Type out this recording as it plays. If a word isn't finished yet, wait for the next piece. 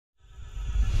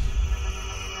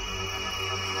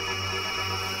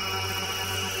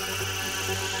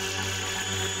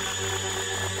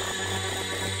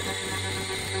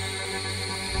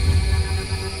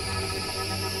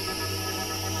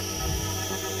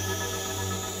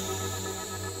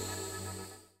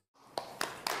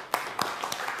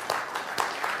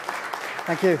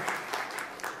Thank you.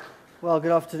 Well,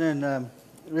 good afternoon.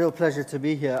 Real pleasure to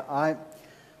be here.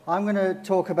 I'm going to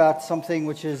talk about something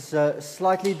which is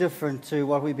slightly different to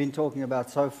what we've been talking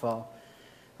about so far.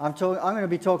 I'm going to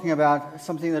be talking about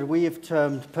something that we have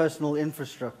termed personal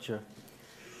infrastructure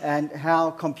and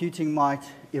how computing might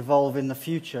evolve in the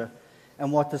future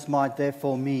and what this might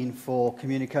therefore mean for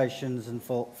communications and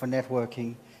for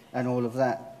networking and all of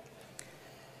that.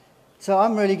 So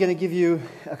I'm really going to give you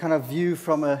a kind of view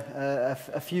from a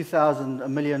few thousand, a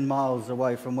million miles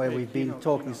away from where we've been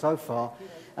talking so far.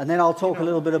 And then I'll talk a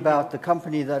little bit about the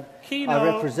company that I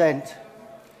represent.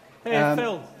 Hey,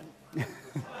 Phil.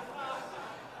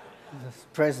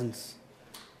 Presence.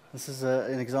 This is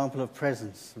an example of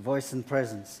presence, voice and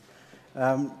presence.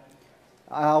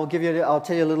 I'll tell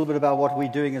you a little bit about what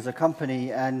we're doing as a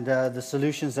company and the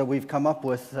solutions that we've come up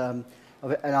with.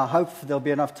 And I hope there'll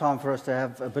be enough time for us to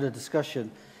have a bit of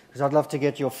discussion, because I'd love to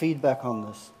get your feedback on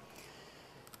this.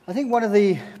 I think one of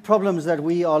the problems that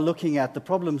we are looking at, the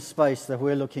problem space that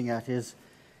we're looking at is,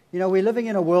 we're living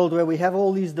in a world where we have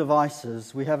all these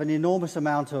devices, we have an enormous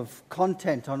amount of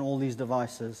content on all these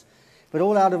devices, but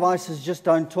all our devices just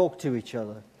don't talk to each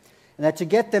other. And that to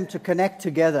get them to connect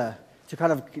together, to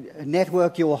kind of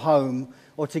network your home,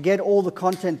 or to get all the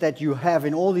content that you have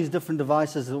in all these different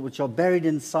devices which are buried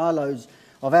in silos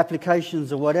of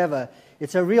applications or whatever,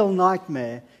 it's a real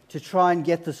nightmare to try and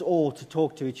get this all to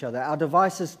talk to each other. Our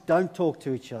devices don't talk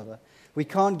to each other. We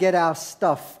can't get our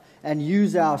stuff and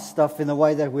use our stuff in the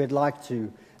way that we'd like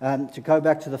to. To go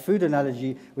back to the food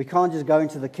analogy, we can't just go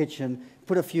into the kitchen,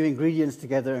 put a few ingredients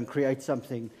together and create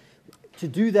something. To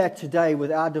do that today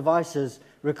with our devices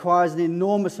requires an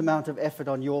enormous amount of effort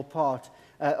on your part,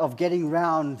 of getting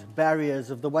round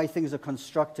barriers of the way things are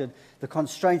constructed, the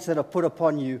constraints that are put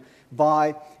upon you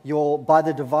by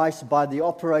the device, by the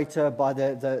operator, by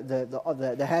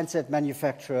the handset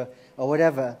manufacturer, or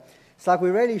whatever. It's like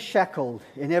we're really shackled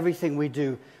in everything we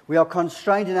do. We are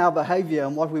constrained in our behavior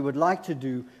and what we would like to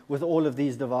do with all of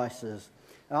these devices.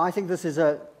 And I think this is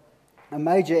a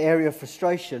major area of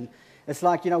frustration. It's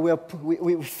like,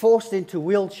 we're forced into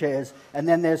wheelchairs, and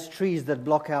then there's trees that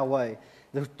block our way.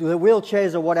 The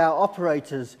wheelchairs are what our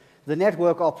operators, the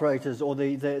network operators, or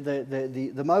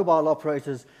the mobile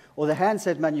operators, or the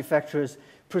handset manufacturers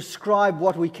prescribe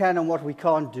what we can and what we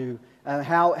can't do,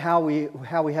 how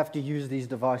we have to use these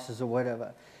devices or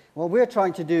whatever. What we're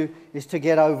trying to do is to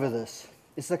get over this.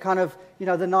 It's the kind of,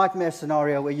 the nightmare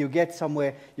scenario where you get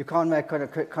somewhere, you can't make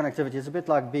connectivity. It's a bit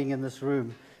like being in this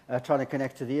room trying to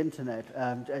connect to the internet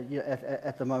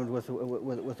at the moment with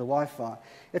the Wi-Fi.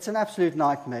 It's an absolute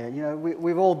nightmare.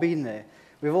 We've all been there.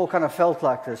 We've all kind of felt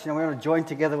like this. We want to join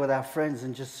together with our friends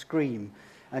and just scream.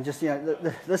 And just,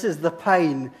 this is the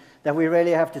pain that we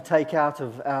really have to take out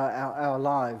of our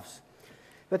lives.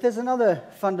 But there's another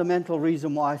fundamental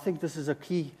reason why I think this is a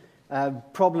key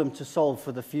problem to solve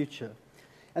for the future.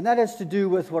 And that has to do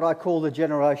with what I call the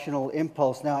generational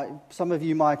impulse. Now, some of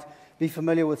you might be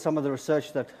familiar with some of the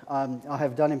research that I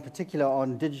have done in particular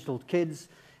on digital kids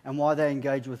and why they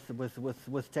engage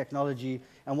with technology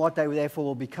and what they therefore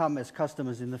will become as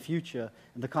customers in the future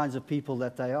and the kinds of people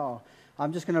that they are.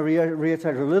 I'm just going to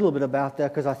reiterate a little bit about that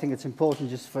because I think it's important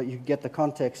just for you to get the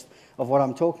context of what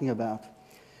I'm talking about.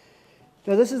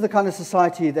 This is the kind of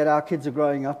society that our kids are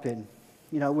growing up in.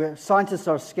 Where scientists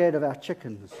are scared of our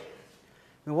chickens.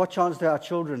 What chance do our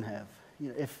children have?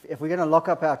 If we're going to lock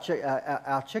up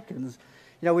our chickens,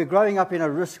 we're growing up in a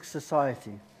risk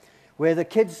society where the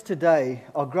kids today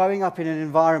are growing up in an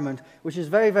environment which is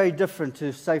very, very different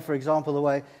to, say, for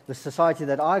example, the society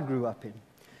that I grew up in.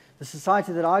 The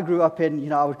society that I grew up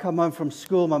in, I would come home from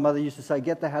school, my mother used to say,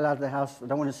 "Get the hell out of the house, I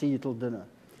don't want to see you till dinner."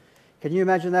 Can you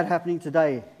imagine that happening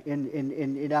today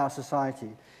in our society?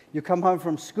 You come home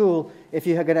from school, if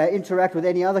you're going to interact with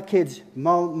any other kids,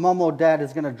 mom or dad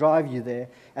is going to drive you there,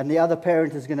 and the other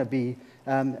parent is going to be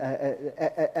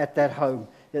at that home.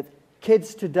 That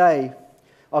kids today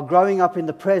are growing up in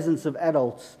the presence of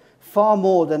adults far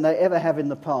more than they ever have in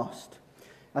the past.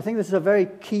 I think this is a very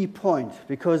key point,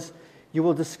 because you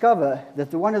will discover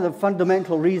that one of the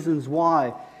fundamental reasons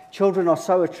why children are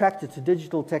so attracted to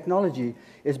digital technology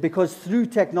is because through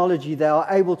technology they are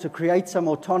able to create some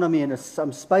autonomy and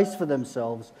some space for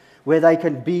themselves where they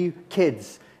can be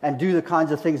kids and do the kinds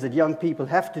of things that young people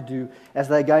have to do as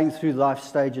they're going through life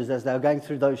stages, as they're going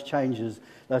through those changes,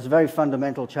 those very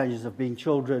fundamental changes of being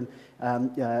children,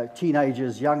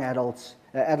 teenagers, young adults,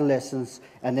 adolescents,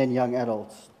 and then young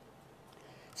adults.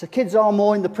 So kids are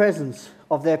more in the presence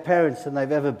of their parents than they've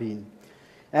ever been.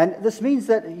 And this means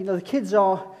that, the kids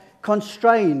are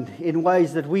constrained in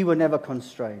ways that we were never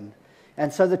constrained.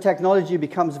 And so the technology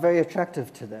becomes very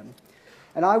attractive to them.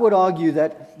 And I would argue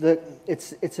that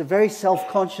it's a very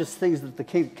self-conscious thing that the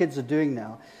kids are doing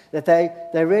now, that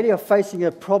they really are facing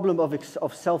a problem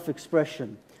of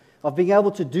self-expression, of being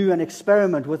able to do an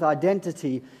experiment with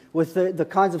identity, with the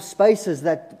kinds of spaces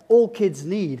that all kids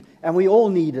need, and we all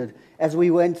needed as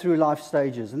we went through life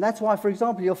stages. And that's why, for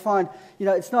example, you'll find,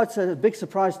 it's not a big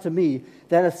surprise to me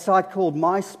that a site called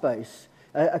MySpace,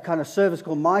 a kind of service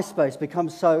called MySpace,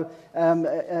 becomes so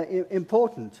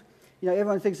important.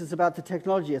 Everyone thinks it's about the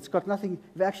technology. It's got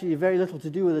actually very little to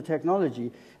do with the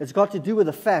technology. It's got to do with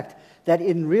the fact that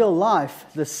in real life,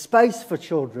 the space for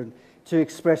children to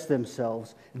express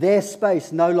themselves, their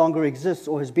space no longer exists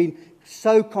or has been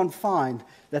so confined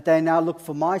that they now look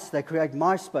for they create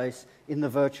MySpace in the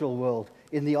virtual world,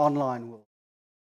 in the online world.